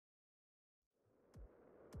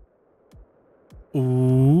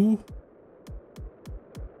Ooh.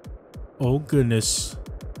 Oh goodness.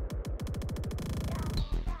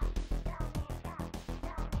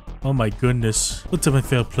 Oh my goodness. What's up my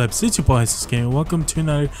failed plebs? It's your boy this game and welcome to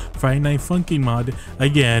another Friday Night Funkin mod.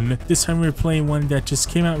 Again, this time we're playing one that just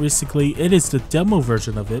came out recently. It is the demo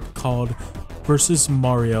version of it called Versus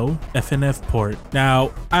Mario FNF port.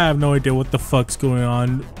 Now, I have no idea what the fuck's going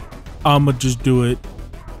on. I'ma just do it.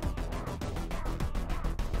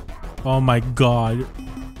 Oh my god.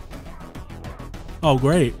 Oh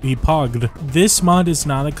great, he pogged. This mod is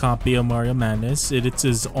not a copy of Mario Madness. It's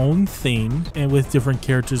his own thing and with different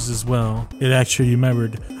characters as well. It actually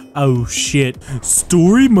remembered. Oh shit.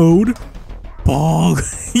 Story mode? Pog.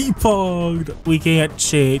 He pogged. We can't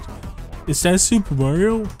change. Is that Super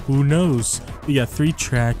Mario? Who knows? We got 3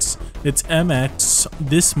 tracks. It's MX.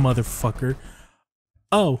 This motherfucker.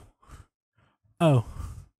 Oh. Oh.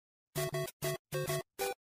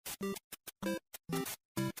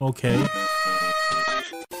 Okay.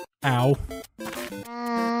 Ow.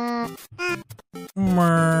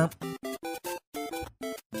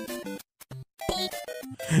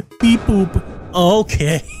 Beep boop.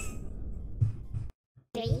 Okay.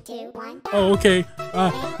 3, 2, 1. Oh, okay.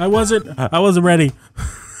 I wasn't ready.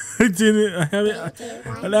 I didn't. I haven't.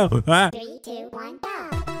 No. 3, 2, 1.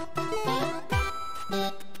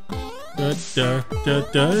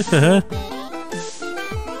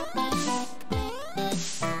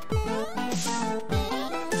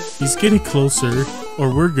 He's getting closer,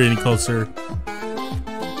 or we're getting closer.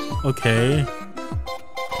 Okay.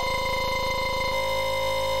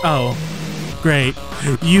 Oh, great.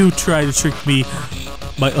 You tried to trick me.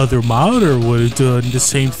 My other monitor would have done the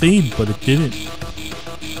same thing, but it didn't.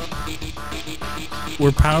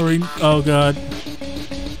 We're powering. Oh god.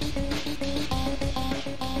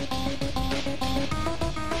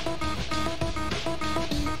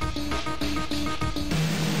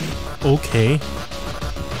 Okay.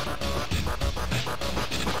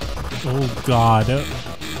 Oh god.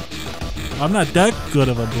 I'm not that good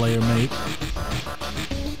of a player, mate.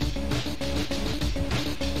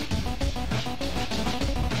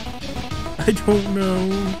 I don't know.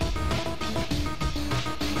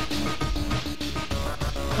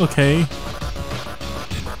 Okay.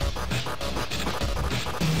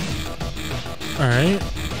 Alright.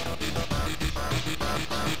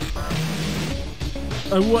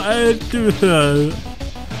 I want to do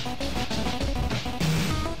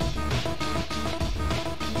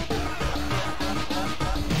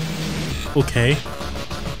Okay.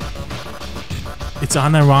 It's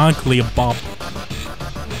unironically a bop.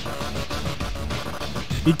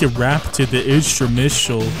 He can rap to the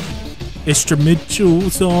instrumental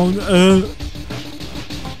song.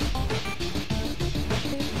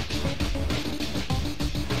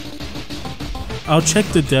 I'll check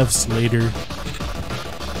the devs later.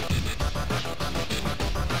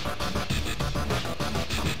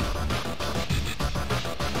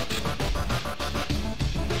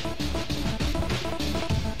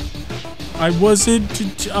 I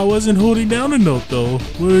wasn't holding down a note though.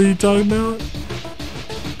 What are you talking about?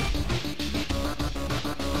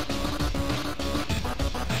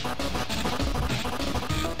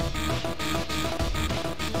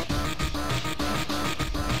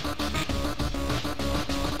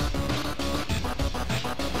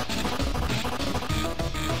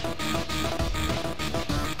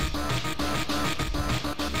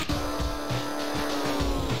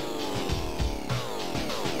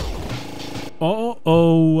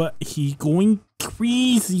 Oh, he going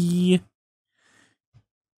crazy.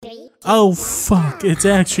 3, 2, Oh fuck, it's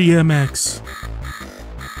actually MX.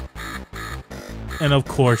 And of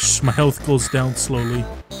course, my health goes down slowly.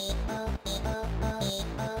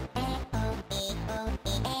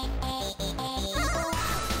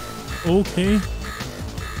 Okay.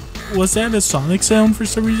 Was that a Sonic sound for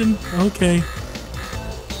some reason? Okay.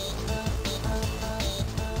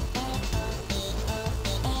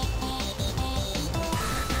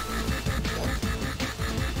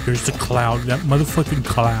 There's the cloud, that motherfucking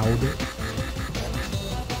cloud.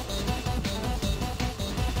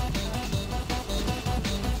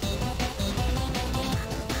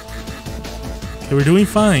 Okay, we're doing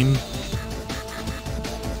fine.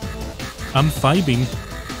 I'm vibing.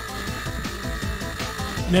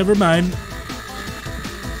 Never mind.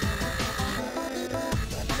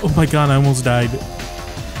 Oh my god, I almost died.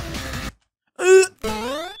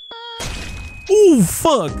 Oh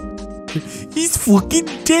fuck! He's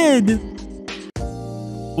fucking dead!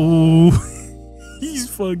 Oh, he's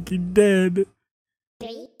fucking dead.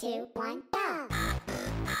 3, 2, 1.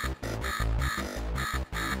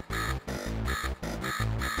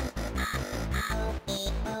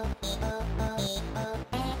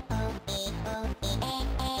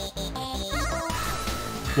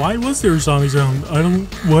 Why was there a zombie sound? I don't...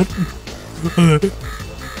 What?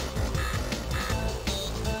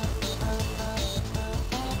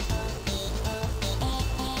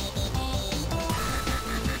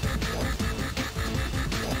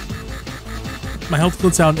 My health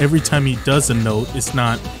goes out every time he does a note. It's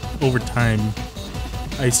not over time.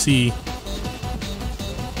 I see.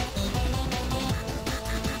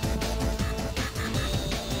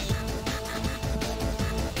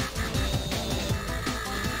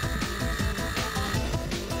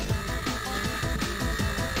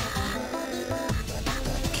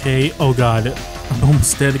 Okay, oh god. I'm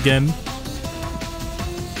almost dead again.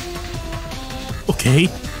 Okay.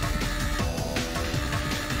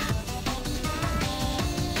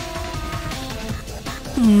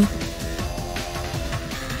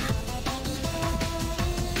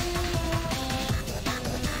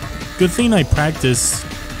 Good thing I practiced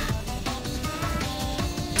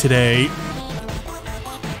today.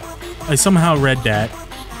 I somehow read that.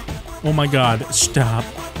 Oh my god, stop.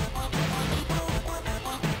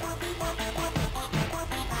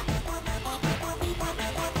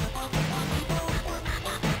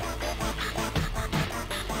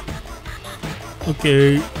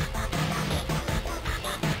 Okay.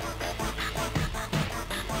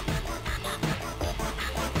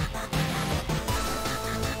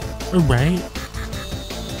 All right.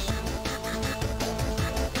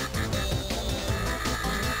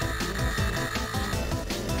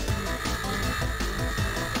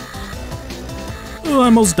 Oh, I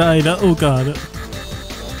almost died. Oh god.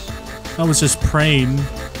 I was just praying.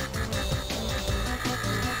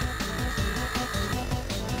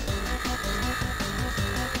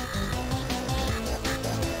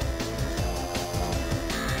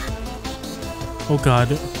 Oh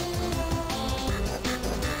god.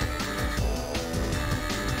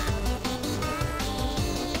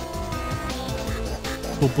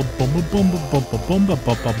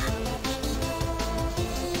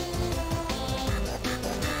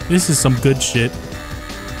 This is some good shit.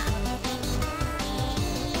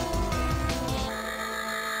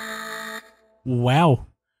 Wow.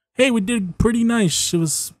 Hey, we did pretty nice. It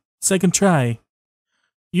was second try.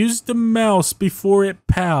 Use the mouse before it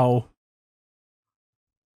pow.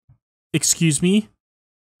 Excuse me?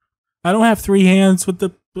 I don't have 3 hands with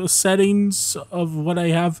the settings of what I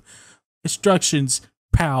have. Instructions.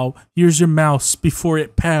 Pow. Use your mouse before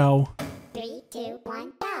it pow. 3, 2,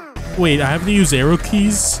 1, go. Wait, I have to use arrow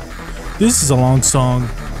keys? This is a long song.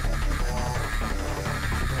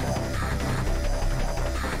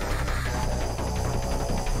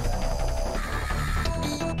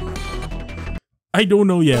 I don't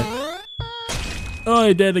know yet. Oh,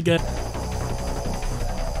 I did again.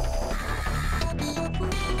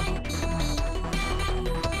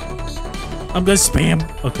 I'm gonna spam.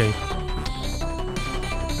 Okay.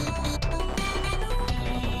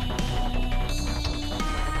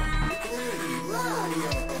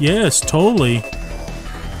 Yes, totally.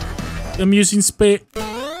 I'm using spam.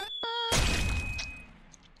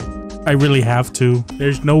 I really have to.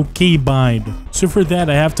 There's no key bind. So for that,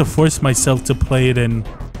 I have to force myself to play it in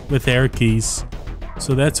with air keys.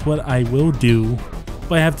 So that's what I will do.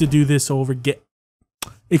 But I have to do this over.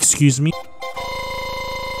 Excuse me.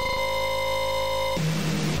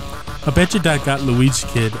 I bet you that got Luigi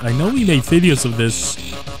Kid. I know he made videos of this.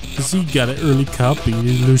 Because he got an early copy.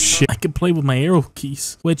 Little shit. I can play with my arrow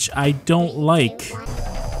keys. Which I don't like.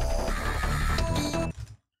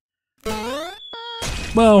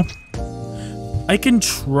 Well, I can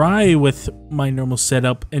try with my normal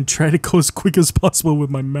setup and try to go as quick as possible with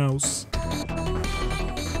my mouse.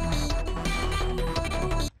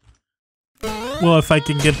 Well, if I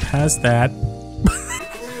can get past that.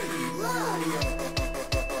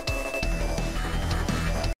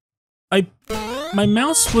 My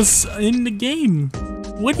mouse was in the game.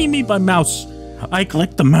 What do you mean by mouse? I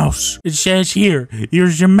clicked the mouse. It says here,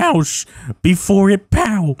 here's your mouse before it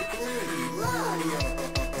pow.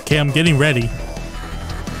 Okay, I'm getting ready.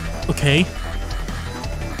 Okay.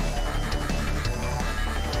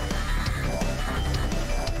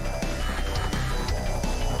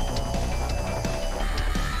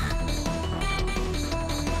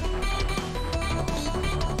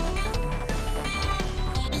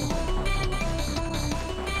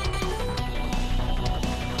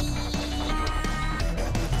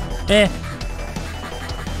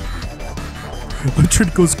 I'm trying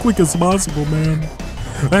to go as quick as possible, man.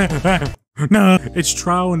 No, it's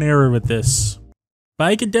trial and error with this. But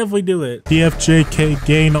I can definitely do it. DFJK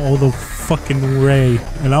gain all the fucking way,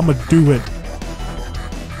 and I'ma do it.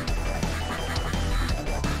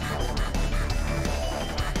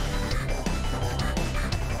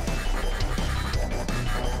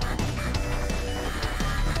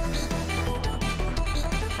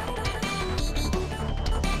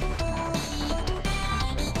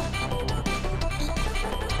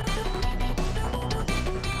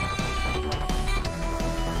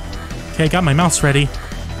 Okay, I got my mouse ready.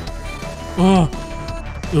 Oh,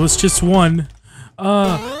 it was just one.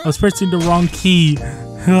 I was pressing the wrong key.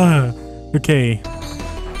 Okay.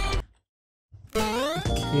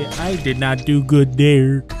 Okay, I did not do good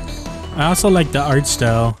there. I also like the art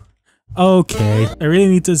style. Okay, I really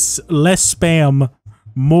need to less spam,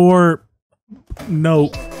 more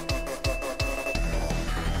nope.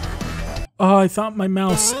 Oh, I found my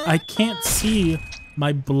mouse. I can't see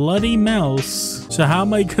my bloody mouse. So how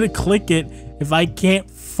am I gonna click it if I can't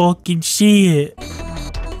fucking see it?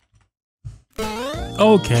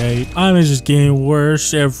 Okay, I'm just getting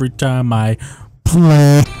worse every time I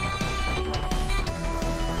play.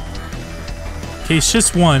 Okay, it's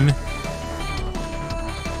just one.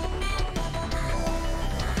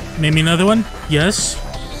 Maybe another one? Yes.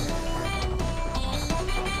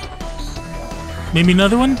 Maybe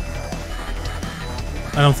another one?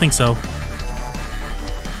 I don't think so.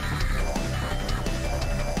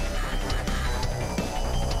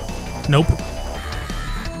 Nope.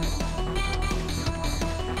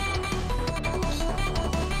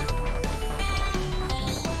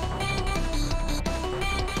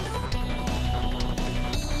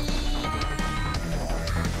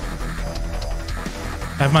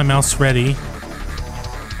 I have my mouse ready.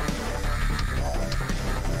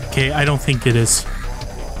 Okay, I don't think it is.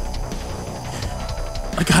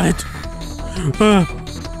 I got it.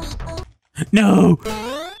 No.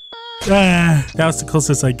 That was the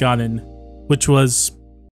closest I got in, which was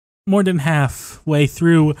more than halfway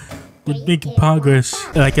through with making progress.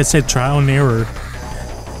 Like I said, trial and error.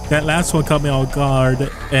 That last one caught me off guard,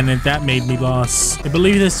 and then that made me lost. I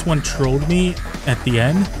believe this one trolled me at the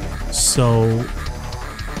end, so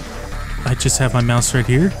I just have my mouse right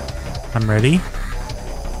here. I'm ready.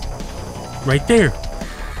 Right there.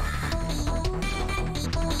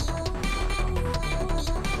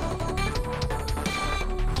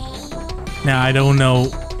 Now, I don't know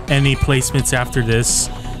any placements after this,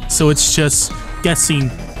 so it's just guessing.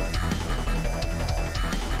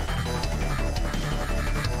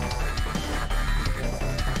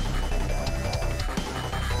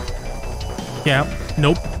 Yeah,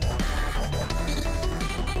 nope.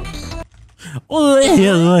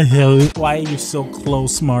 Why are you so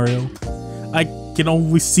close, Mario? I can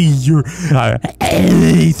only see your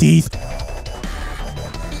teeth.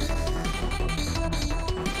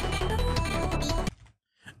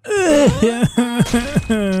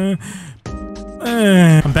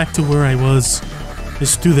 I'm back to where I was.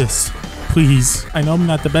 Let's do this, please. I know I'm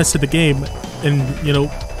not the best at the game, and you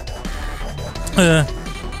know,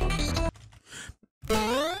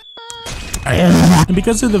 and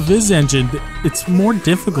because of the Viz engine, it's more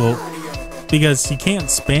difficult because you can't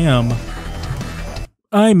spam.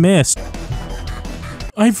 I missed.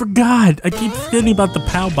 I forgot. I keep forgetting about the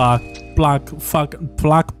POW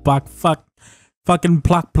fucking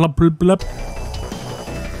block, blub, blub, blub.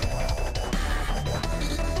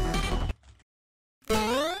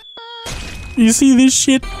 You see this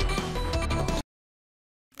shit?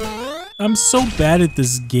 I'm so bad at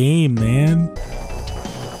this game, man.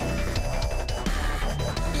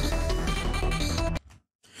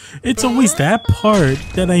 It's always that part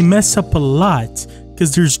that I mess up a lot,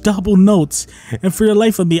 because there's double notes, and for the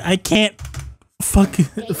life of me, I can't fucking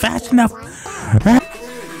fast enough.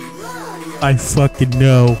 I fucking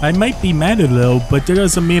know. I might be mad a little, but that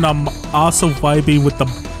doesn't mean I'm also vibing with the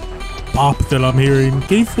bop that I'm hearing.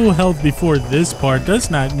 Getting full health before this part does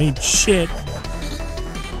not mean shit.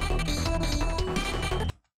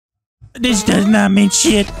 This does not mean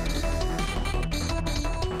shit.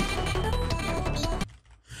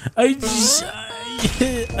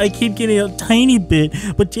 I keep getting a tiny bit,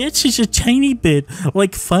 but that's just a tiny bit,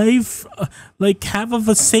 like half of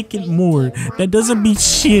a second more. That doesn't mean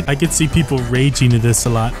shit. I can see people raging at this a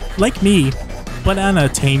lot, like me, but on a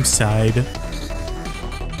tame side.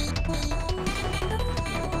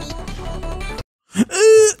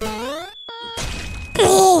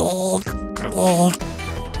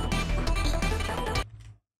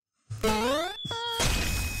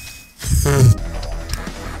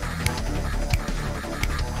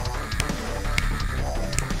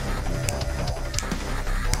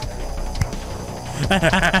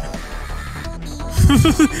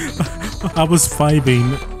 I was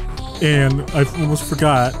vibing, and I almost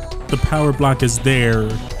forgot the power block is there.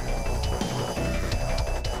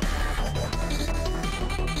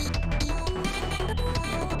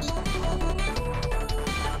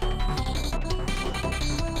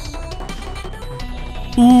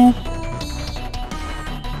 Ooh.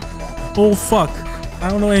 Oh fuck. I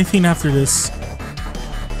don't know anything after this.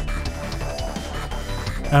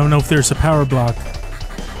 I don't know if there's a power block.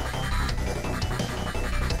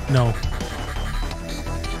 No.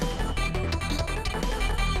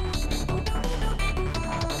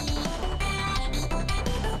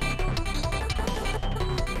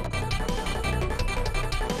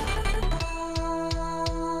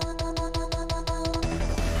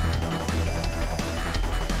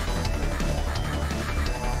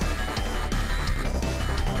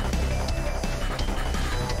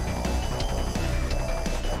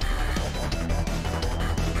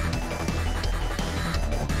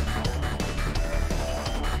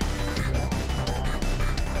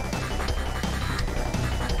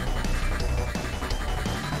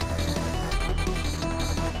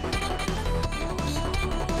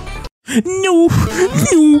 No,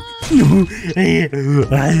 no,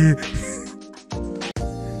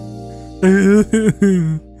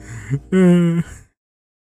 no.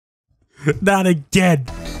 Not again.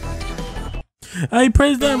 Hey,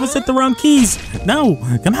 President, I was at the wrong keys. No,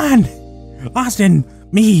 come on. Austin,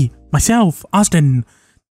 me, myself, Austin.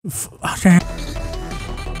 Austin.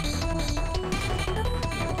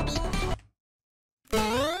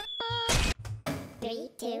 Three,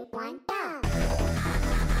 two, one, go.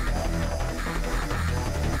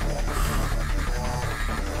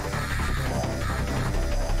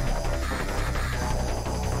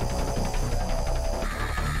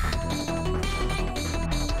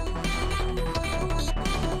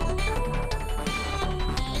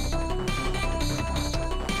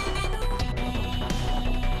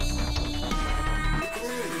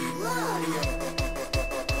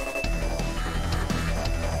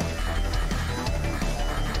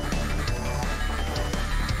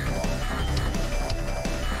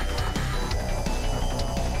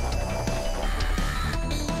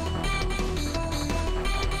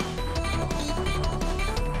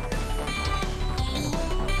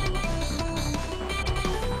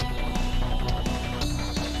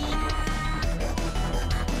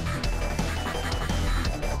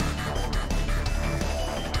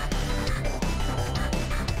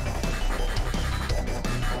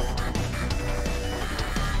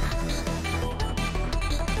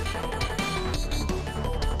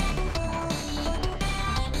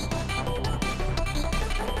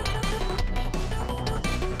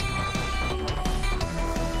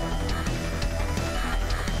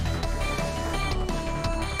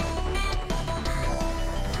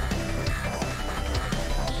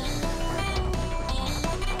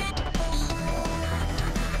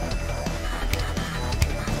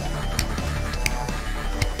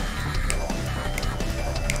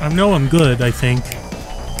 I know I'm good, I think.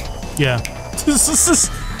 Yeah.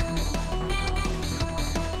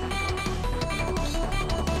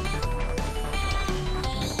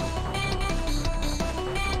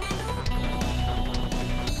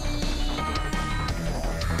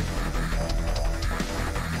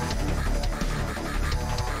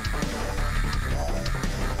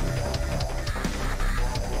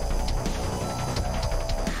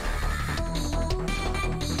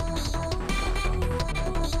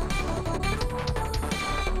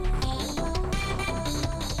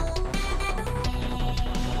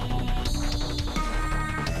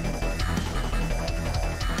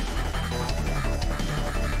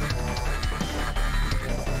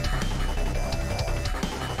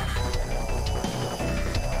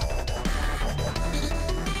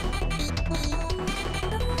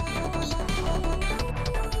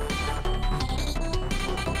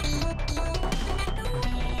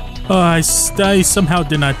 Oh, I somehow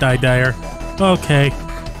did not die there. Okay.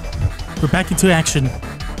 We're back into action.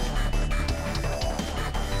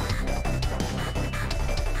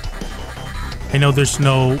 I know there's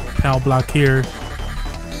no PAL block here.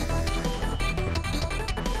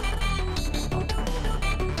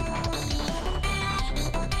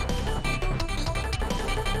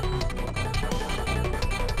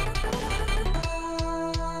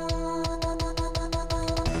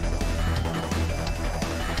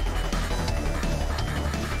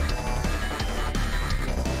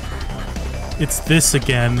 It's this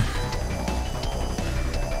again.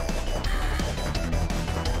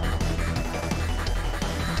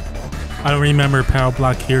 I don't remember power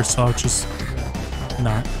block here, so I'll just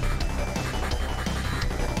not.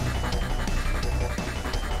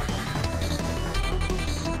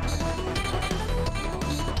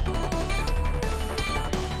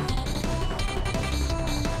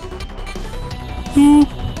 Ooh.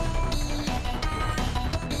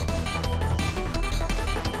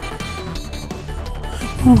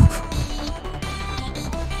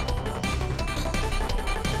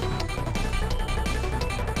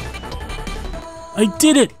 I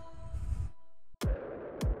did it!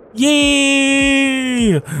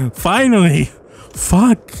 Yay! Finally!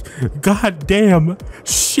 Fuck! God damn!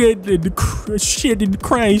 Shit in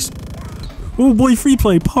Christ! Oh boy, free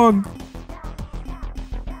play, Pog!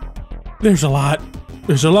 There's a lot.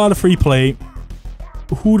 There's a lot of free play.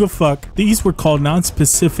 Who the fuck? These were called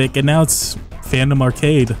non-specific, and now it's Fandom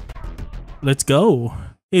Arcade. Let's go.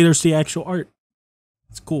 Hey, there's the actual art.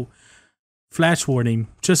 It's cool. Flash warning.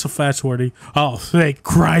 Just a flash warning. Oh, thank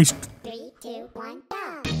Christ. 3, 2, 1,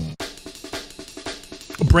 go.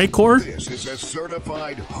 Breakcore? This is a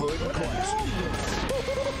certified hood classic.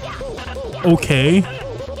 Okay.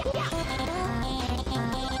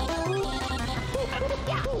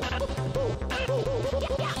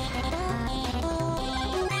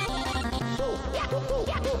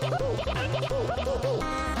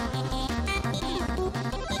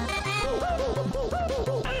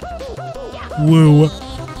 Woo.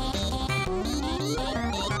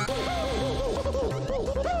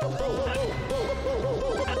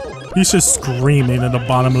 He's just screaming in the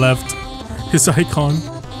bottom left. His icon.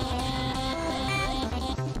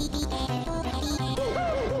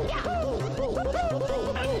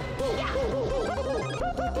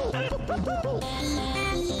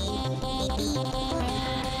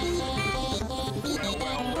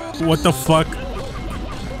 What the fuck?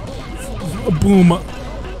 Boom.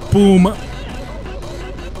 Boom.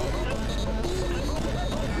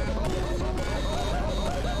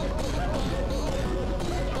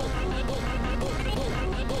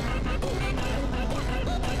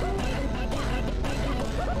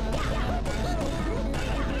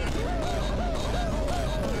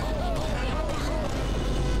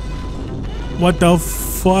 What the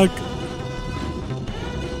fuck?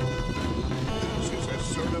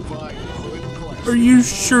 Are you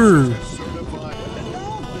sure?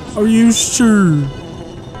 Are you sure?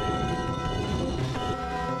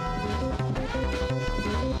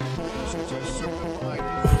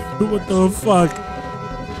 What the fuck?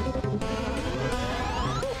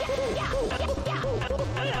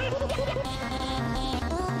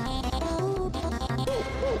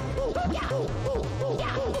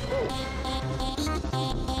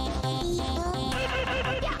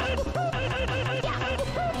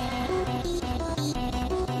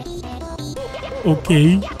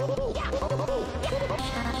 Okay.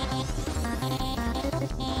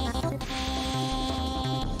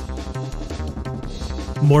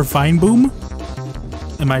 More fine boom?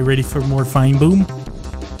 Am I ready for more fine boom?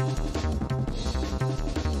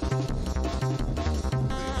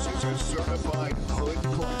 This is a certified hood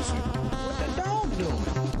classic.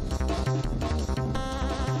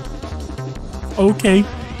 Okay.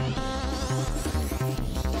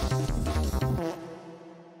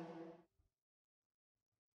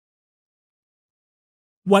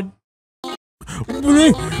 What? What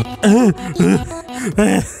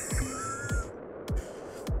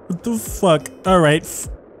the fuck? Alright.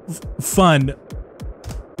 Fun.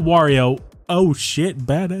 Wario. Oh shit.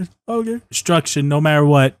 Bad. Okay. Instruction no matter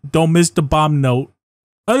what. Don't miss the bomb note.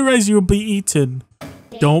 Otherwise you'll be eaten.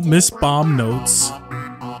 Don't miss bomb notes.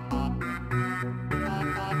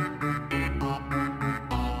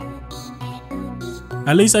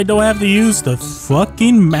 At least I don't have to use the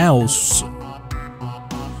fucking mouse.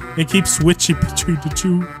 It keeps switching between the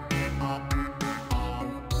two.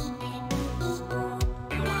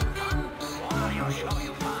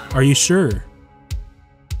 Are you sure?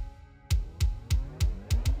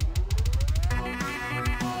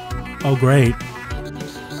 Oh, great.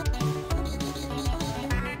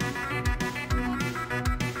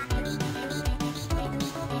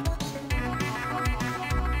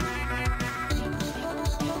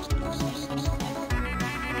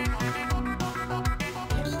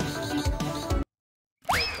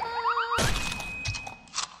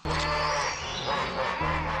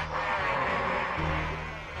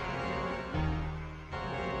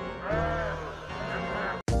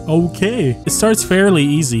 Okay, it starts fairly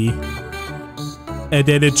easy, and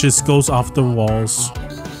then it just goes off the walls.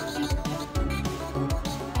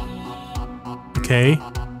 Okay.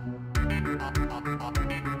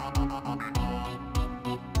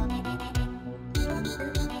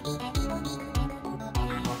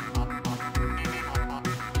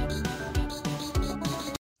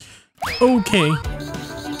 Okay.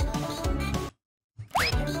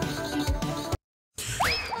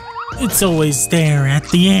 It's always there at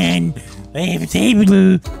the end.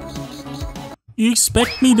 You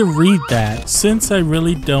expect me to read that since I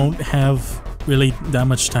really don't have that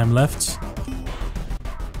much time left.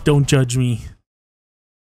 Don't judge me.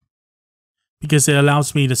 Because it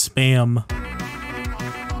allows me to spam.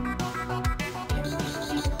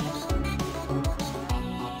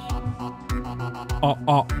 Oh.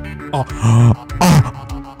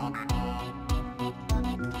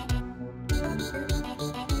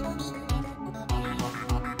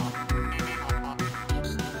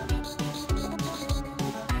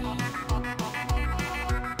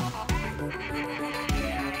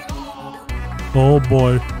 Oh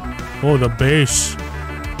boy. Oh, the bass.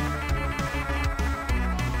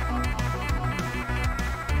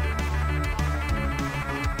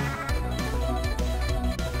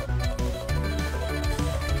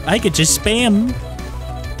 I could just spam.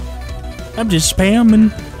 I'm just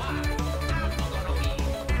spamming.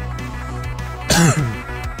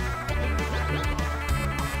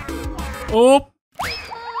 Oh.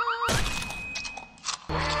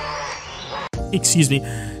 Excuse me.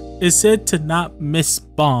 It said to not miss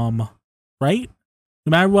bomb, right?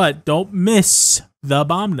 No matter what, don't miss the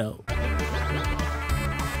bomb note.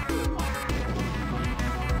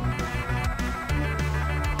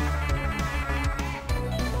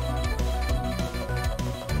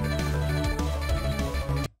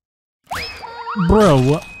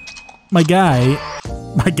 Bro, my guy,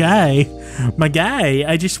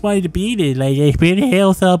 I just wanted to beat it. Like, I beat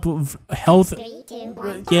health up, health. 3, 2,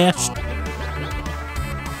 1. Yes.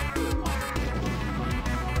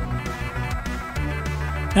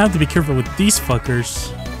 I have to be careful with these fuckers.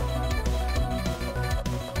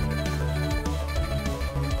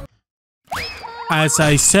 As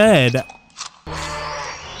I said,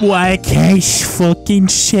 like I fucking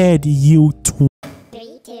said, you 3,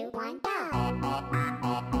 2, 1, go.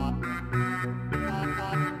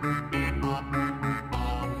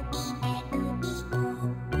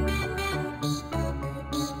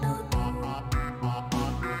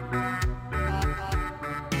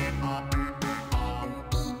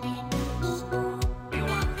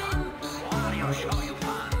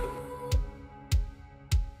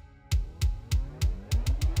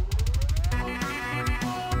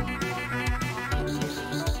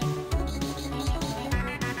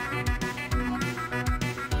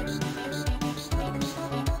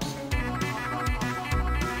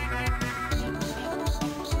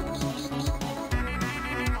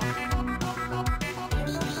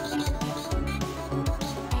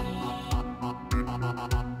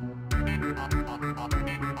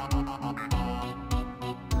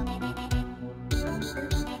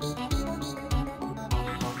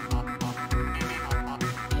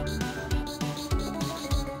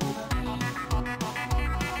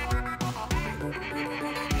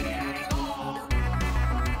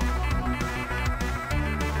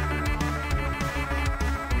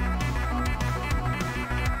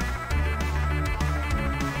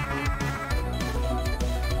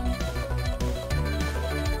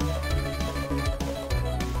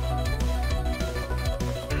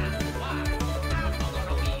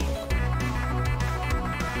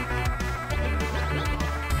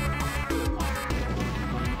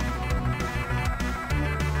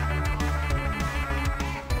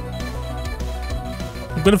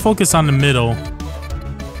 I'm gonna focus on the middle.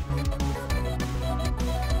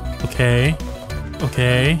 Okay.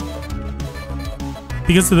 Okay.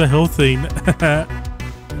 Because of the health thing.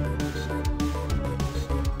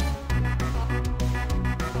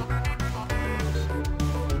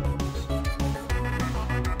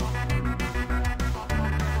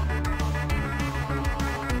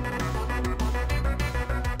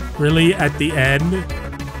 Really? At the end?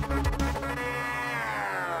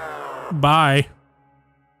 Bye.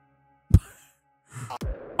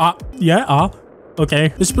 Yeah,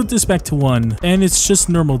 okay. Let's put this back to 1. And it's just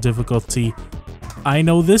normal difficulty. I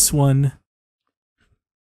know this one.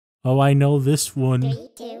 Oh, I know this one. 3,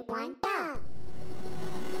 2, 1, go.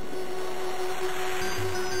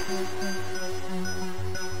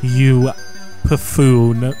 You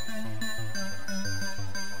buffoon.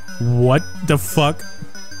 What the fuck?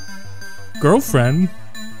 Girlfriend?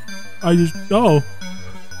 I just... Oh.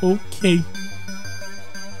 Okay.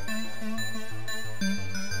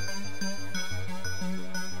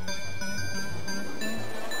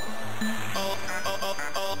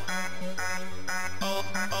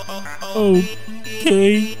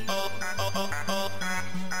 Okay.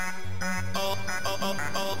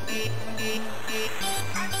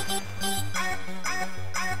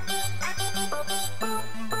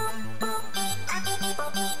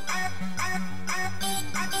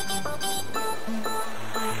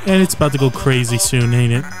 And it's about to go crazy soon,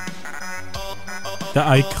 ain't it? The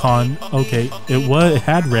icon. Okay, it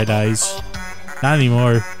had red eyes. Not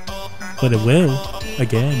anymore. But it will.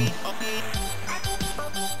 Again.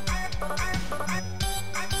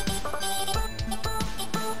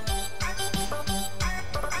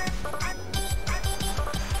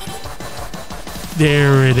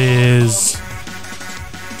 There it is.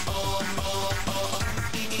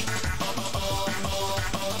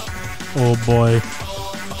 Oh boy.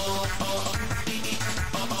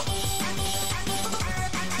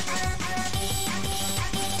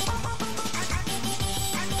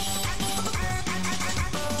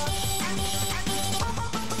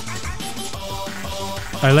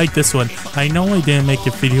 I like this one. I know I didn't make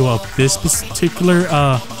a video of this particular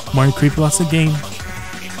Mario Creepypasta game,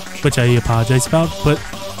 which I apologize about, but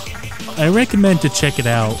I recommend to check it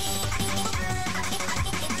out.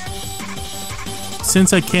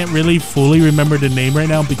 Since I can't really fully remember the name right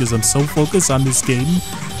now because I'm so focused on this game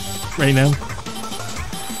right now.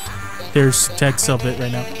 There's text of it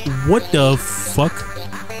right now. What the fuck?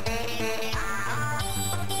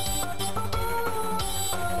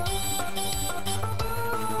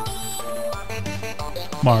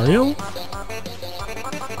 Mario?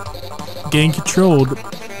 Getting controlled.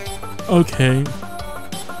 Okay.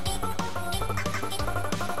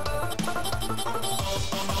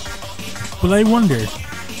 But I wonder,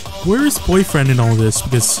 where is boyfriend in all this?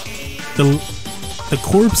 Because the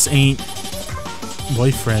corpse ain't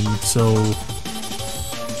boyfriend, so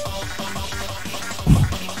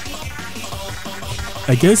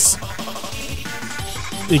I guess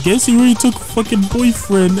he really took fucking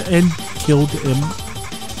boyfriend and killed him.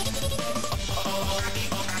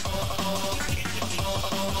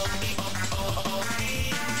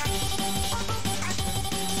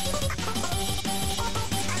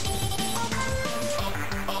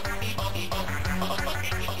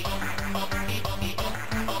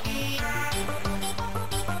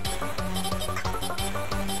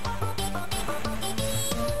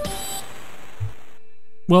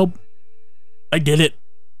 Well, I did it.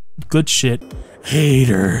 Good shit.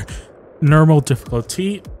 Hater. Normal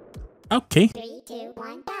difficulty. Okay. 3, 2,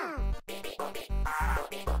 1, go.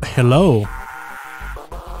 Hello.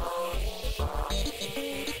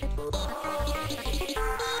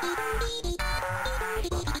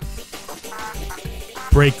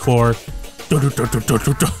 Breakcore.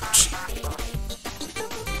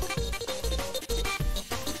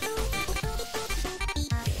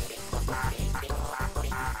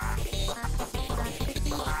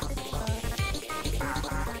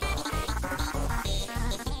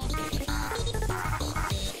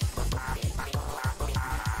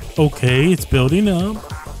 Okay, it's building up.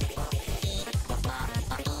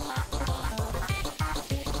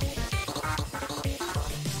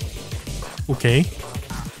 Okay.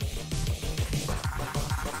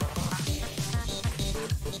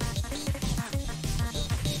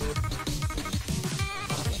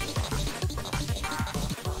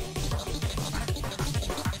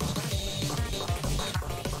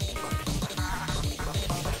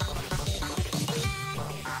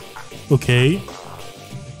 Okay.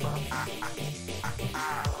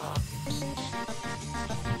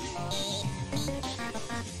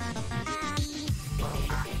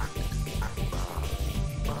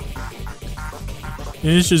 And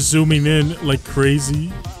it's just zooming in like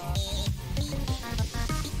crazy.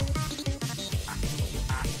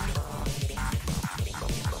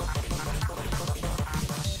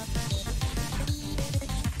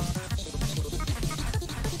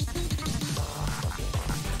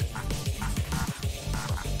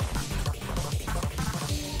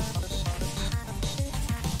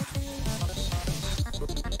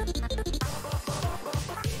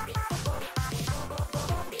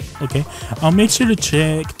 Okay, I'll make sure to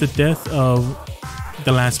check the death of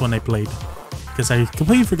the last one I played, because I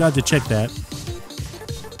completely forgot to check that.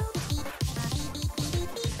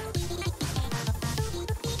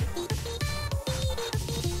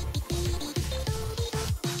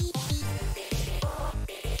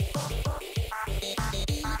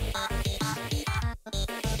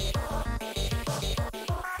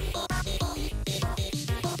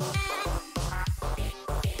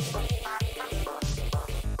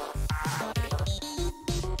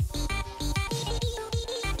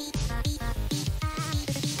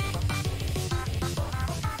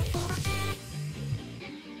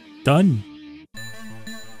 Done.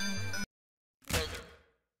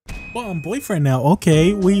 Well, I'm boyfriend now.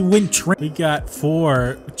 Okay, we went. We got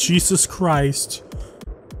 4. Jesus Christ!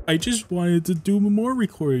 I just wanted to do more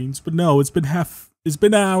recordings, but no, it's been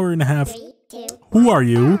an hour and a half. 3, 2, Who are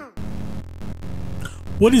you?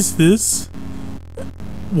 What is this?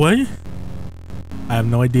 What? I have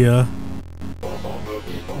no idea.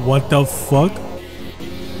 What the fuck?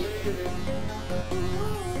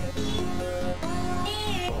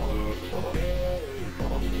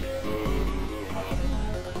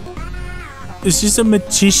 Is this a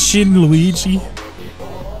magician, Luigi?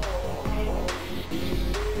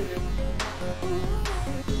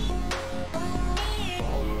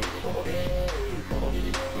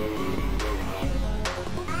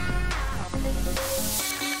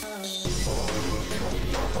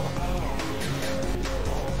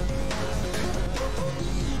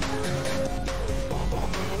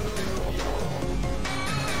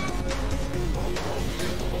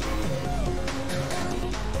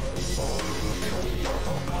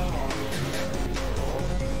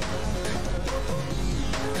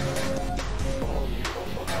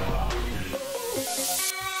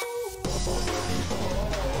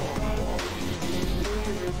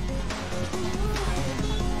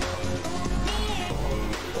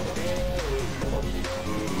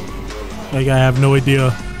 Like, I have no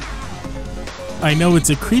idea. I know it's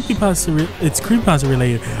a creepypasta. It's creepypasta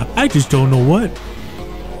related. I just don't know what.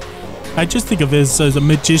 I just think of it as a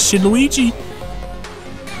magician Luigi.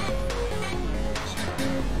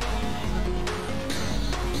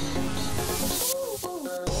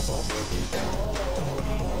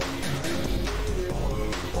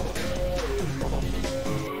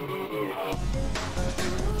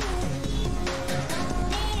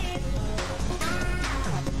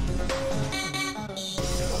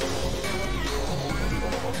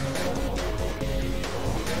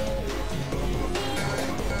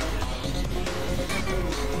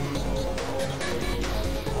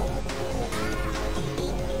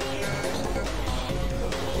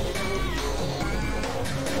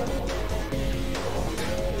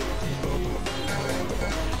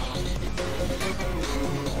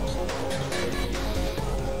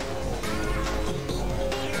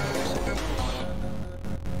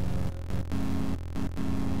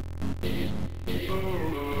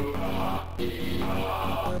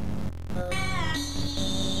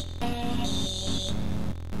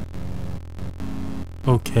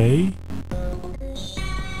 Okay.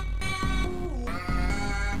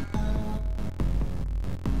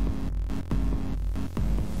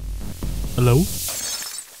 Hello?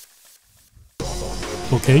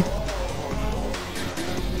 Okay.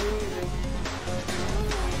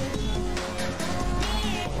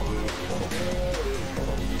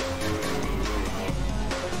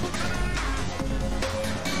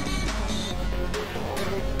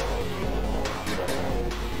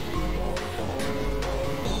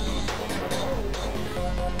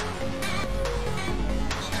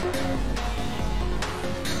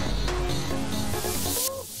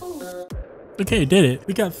 Okay, did it.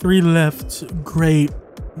 We got 3 left. Great.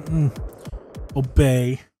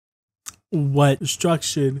 Obey. What?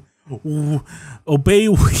 Instruction. Obey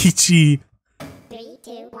Ouija. 3,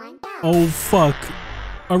 2, 1, go. Oh, fuck.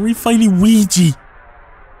 Are we fighting Ouija?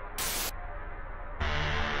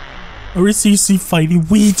 Are we seriously fighting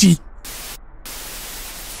Ouija?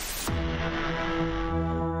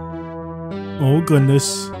 Oh,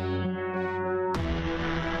 goodness.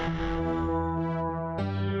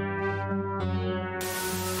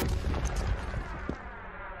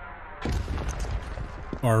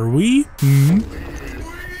 Are we?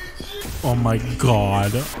 Oh my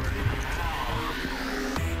god.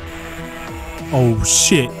 Oh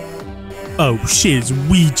shit. Oh shit, it's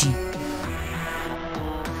Ouija.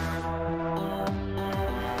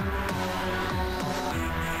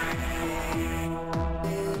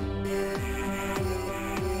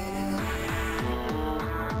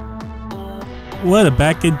 What a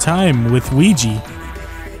back in time with Ouija.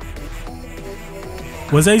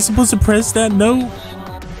 Was I supposed to press that note?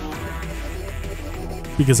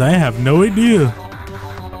 Because I have no idea.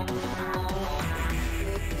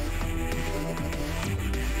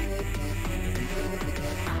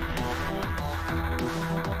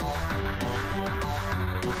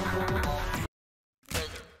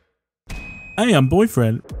 I am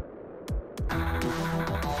boyfriend.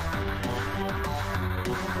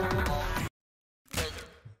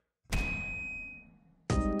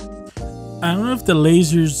 I don't know if the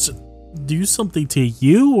lasers do something to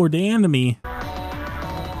you or the enemy.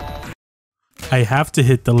 I have to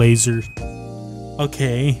hit the laser.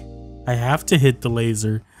 Okay, I have to hit the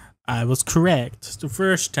laser. I was correct the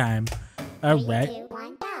first time. All 3, right. 2,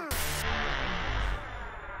 1, go.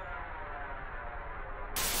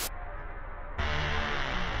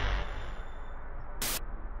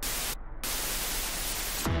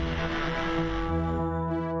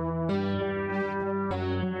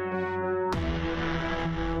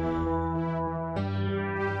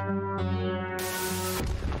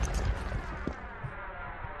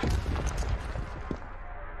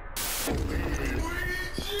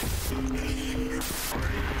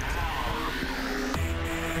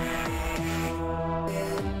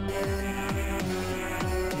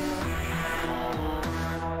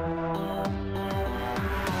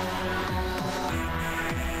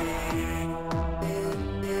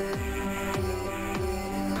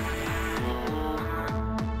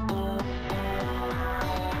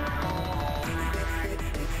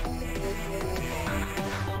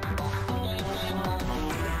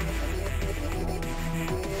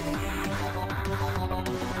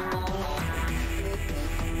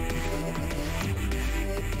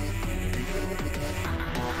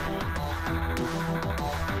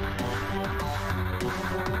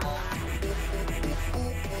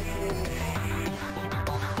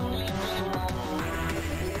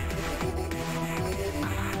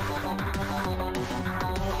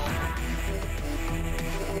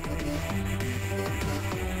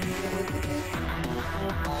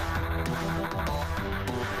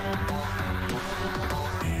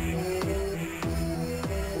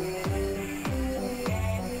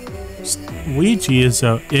 Ouija is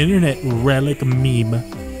an internet relic meme.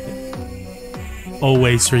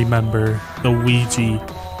 Always remember the Ouija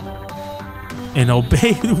and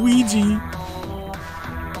obey Luigi.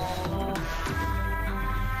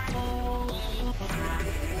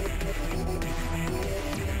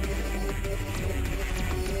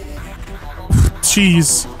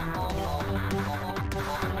 Jeez.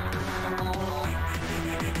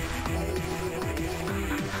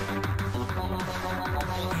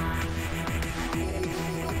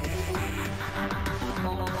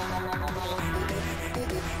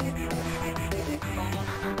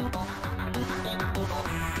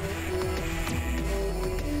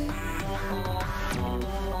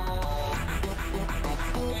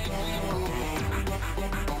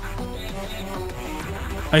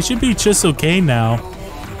 I should be just okay now.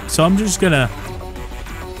 So I'm just gonna...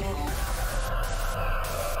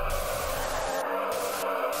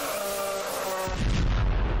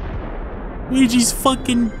 Luigi's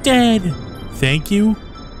fucking dead. Thank you.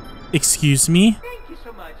 Excuse me. Thank you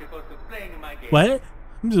so much for playing my game. What?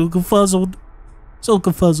 I'm so confuzzled. So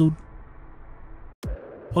confuzzled.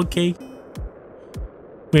 Okay.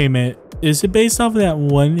 Wait a minute. Is it based off of that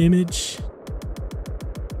one image?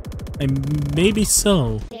 Maybe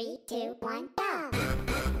so. 3, 2, 1, go.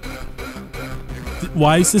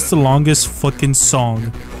 Why is this the longest fucking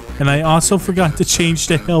song? And I also forgot to change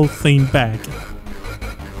the health thing back.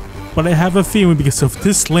 But I have a feeling because of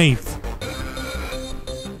this length,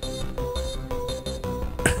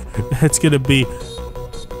 that's gonna be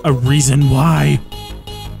a reason why.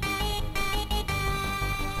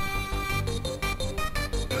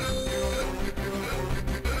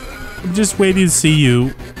 I'm just waiting to see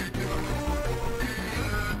you.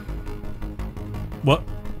 What?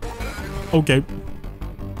 Okay.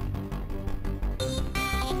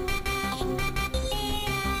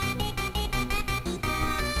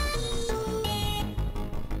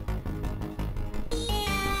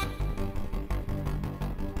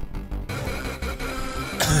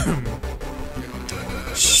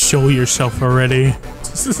 Show yourself already.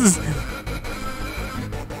 This is...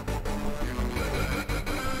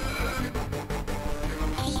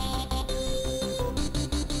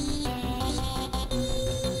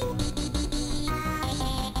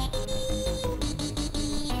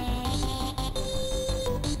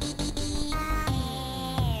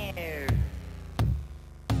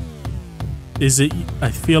 Is it?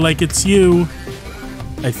 I feel like it's you.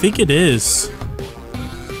 I think it is.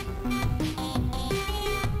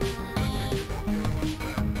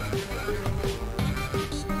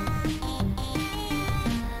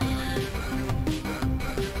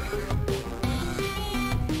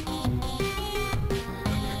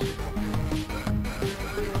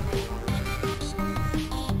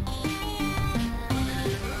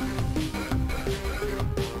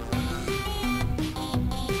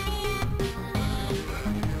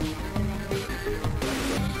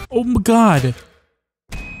 Oh my god.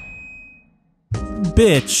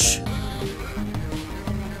 Bitch.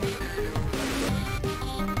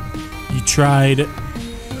 You tried.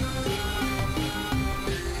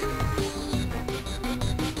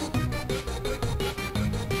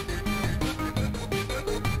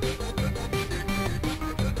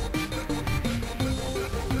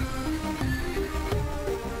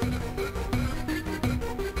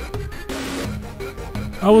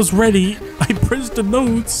 I was ready. I pressed the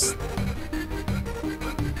notes.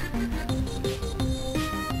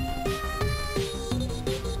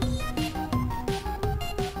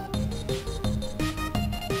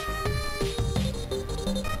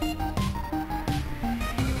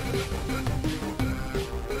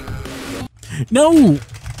 No!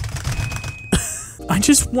 I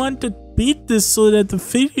just want to beat this so that the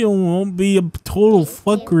video won't be a total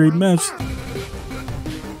fuckery mess.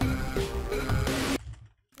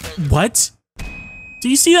 What? Do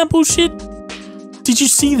you see that bullshit? Did you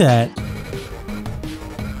see that?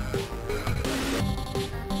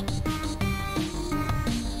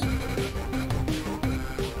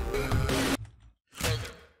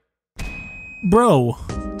 Bro,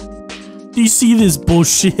 do you see this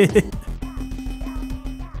bullshit?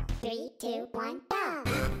 3, 2, 1, go.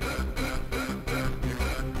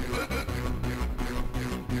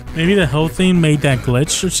 Maybe the whole thing made that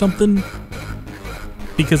glitch or something?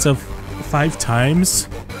 Because of 5 times?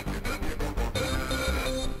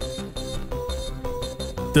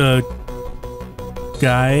 The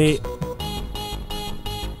guy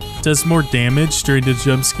does more damage during the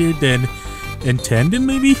jump scare than intended,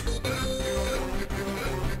 maybe?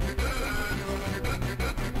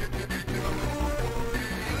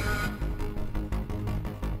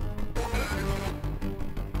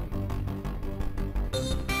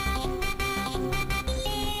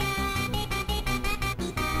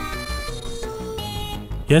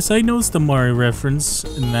 Yes, I noticed the Mario reference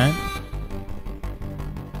in that.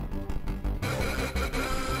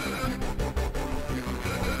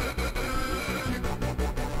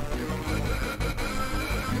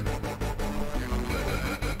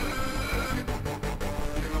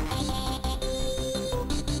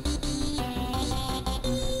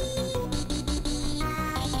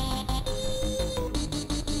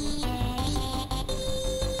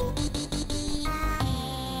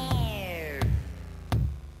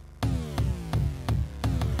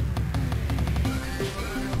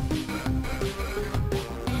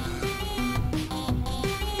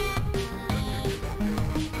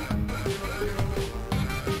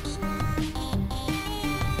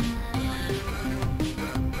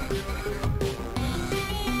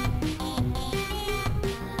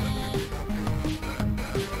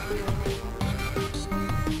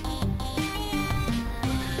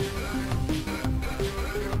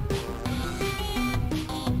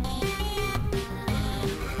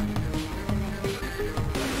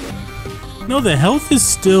 No, the health is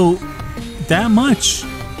still that much.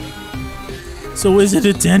 So is it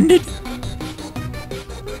attended?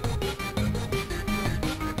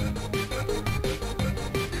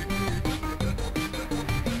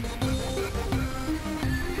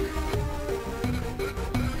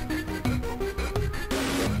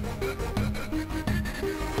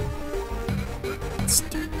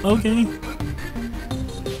 Okay.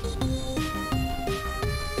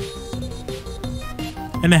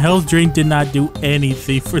 And the health drink did not do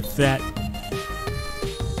anything for that.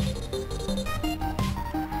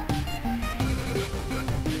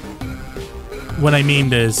 What I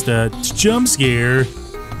mean is the jump scare.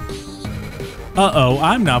 Uh-oh,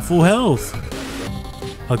 I'm not full health.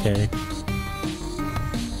 Okay.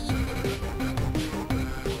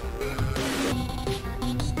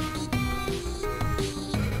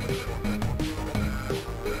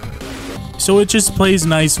 So it just plays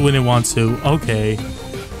nice when it wants to. Okay.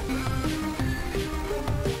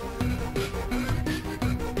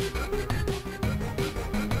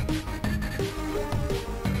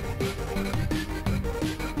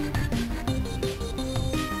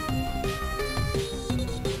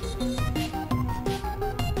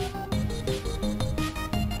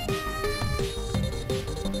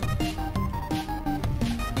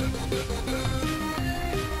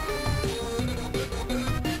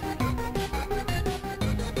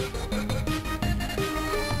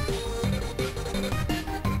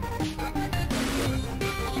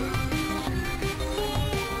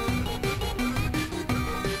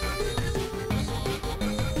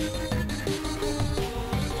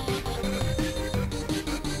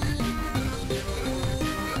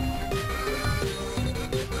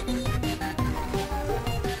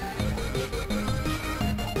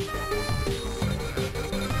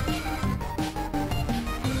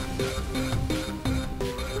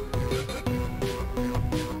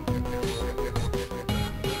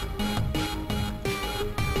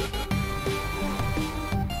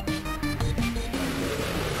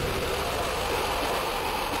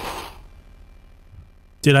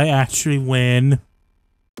 Did I actually win?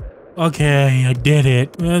 Okay, I did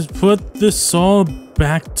it. Let's put this all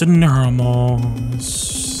back to normal.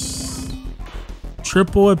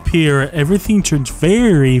 Triple appear. Everything turns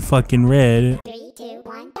very fucking red. 3, 2,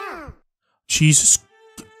 1, go. Jesus.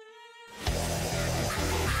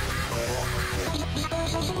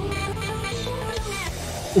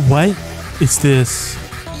 What is this?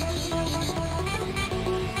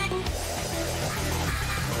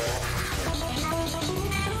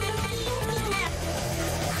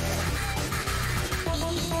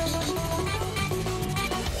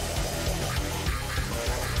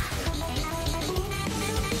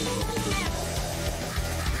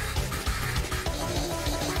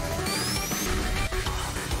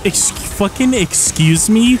 Fucking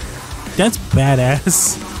excuse me? That's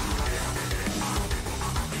badass.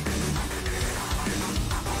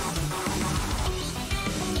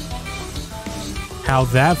 How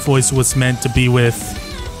that voice was meant to be with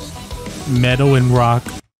metal and rock.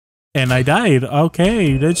 And I died.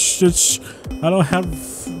 Okay, that's just... I don't have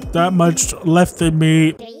that much left in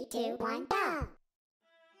me. 3, 2, 1, go.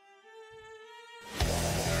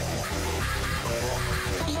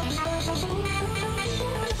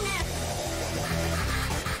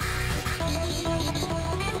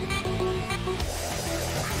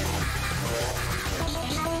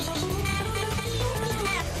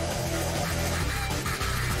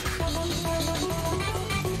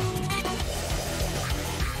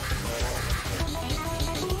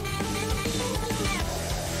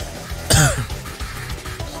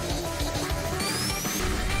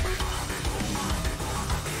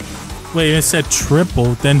 Wait, it said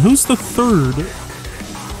triple. Then who's the third?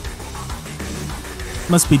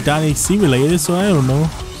 Must be .exe related, so I don't know.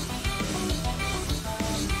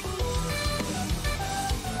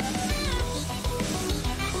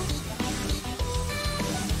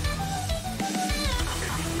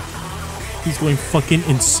 He's going fucking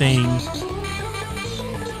insane.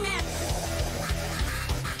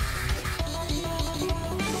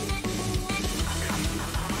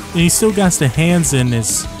 And he still got the hands in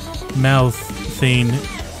his mouth thing,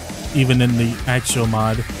 even in the actual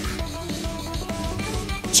mod.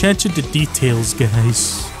 Attention to details,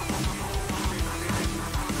 guys.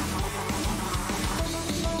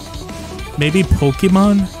 Maybe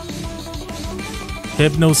Pokemon?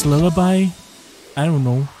 Hypno's Lullaby? I don't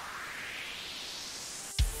know.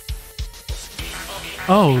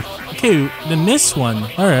 Oh, okay, then this one.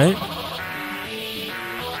 Alright.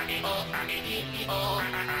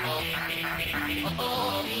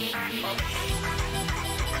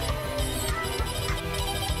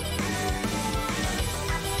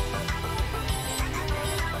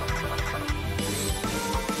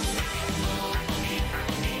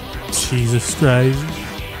 Jesus Christ.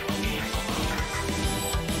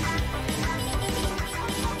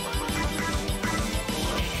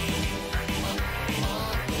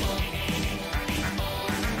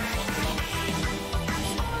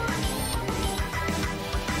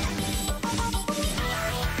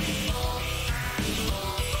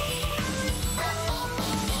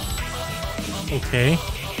 Okay.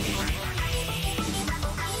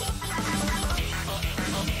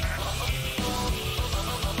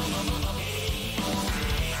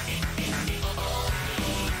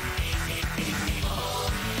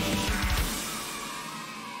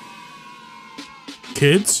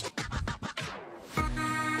 Kids?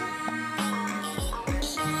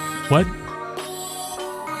 What?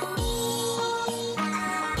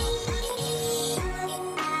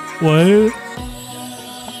 What?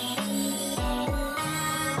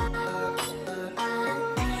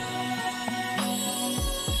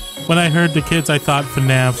 When I heard the kids, I thought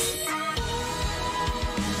FNF.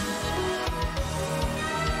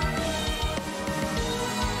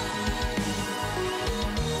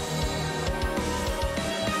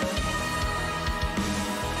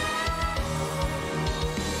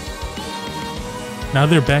 Now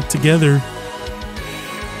they're back together.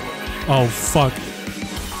 Oh, fuck.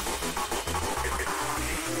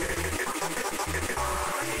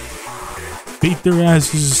 Beat their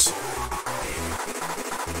asses.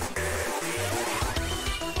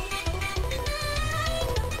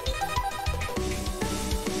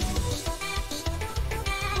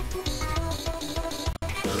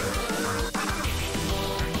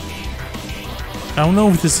 I don't know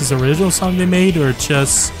if this is an original song they made or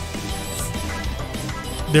just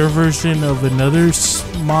their version of another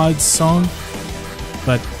mod song,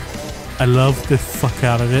 but I love the fuck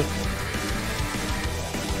out of it.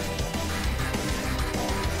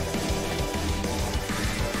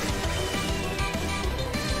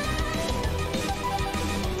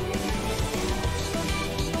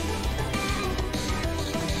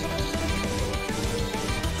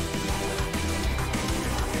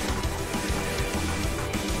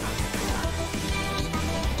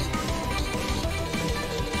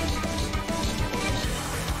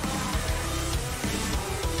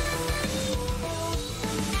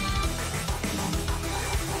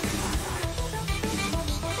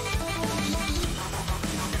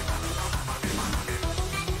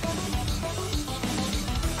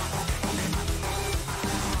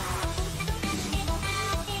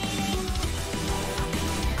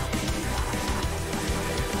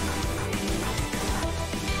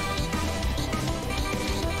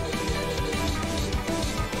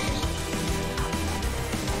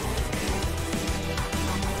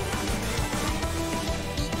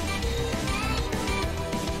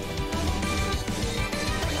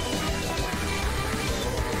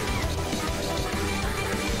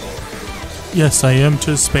 Yes, I am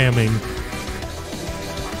just spamming.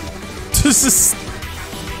 This is...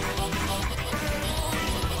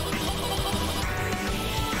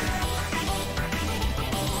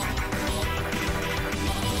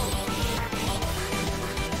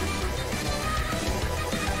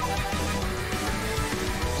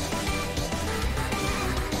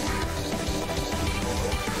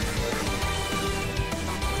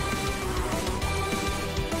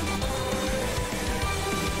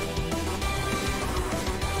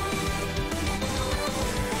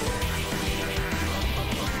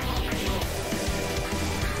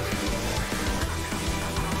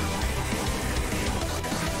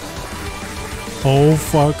 Oh,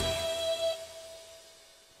 fuck.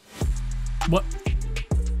 What?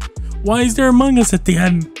 Why is there Among Us at the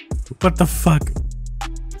end? What the fuck?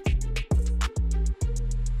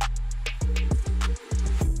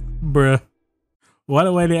 Bruh. What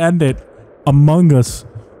a way to end it. Among Us.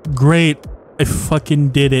 Great. I fucking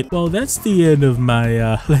did it. Well, that's the end of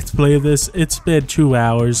my let's play of this. It's been 2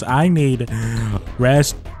 hours. I need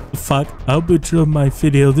rest. Fuck. I hope you enjoyed my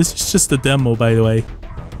video. This is just a demo, by the way.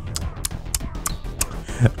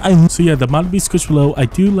 So yeah, the mod will be squished below. I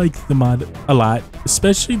do like the mod a lot,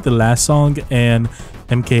 especially the last song and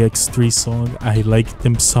MKX3 song. I like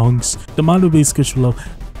them songs. The mod will be squished below.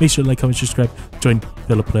 Make sure to like, comment, subscribe, join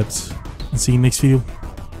Philip Plebs, and see you next video.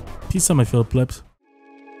 Peace out, my Philip Plebs.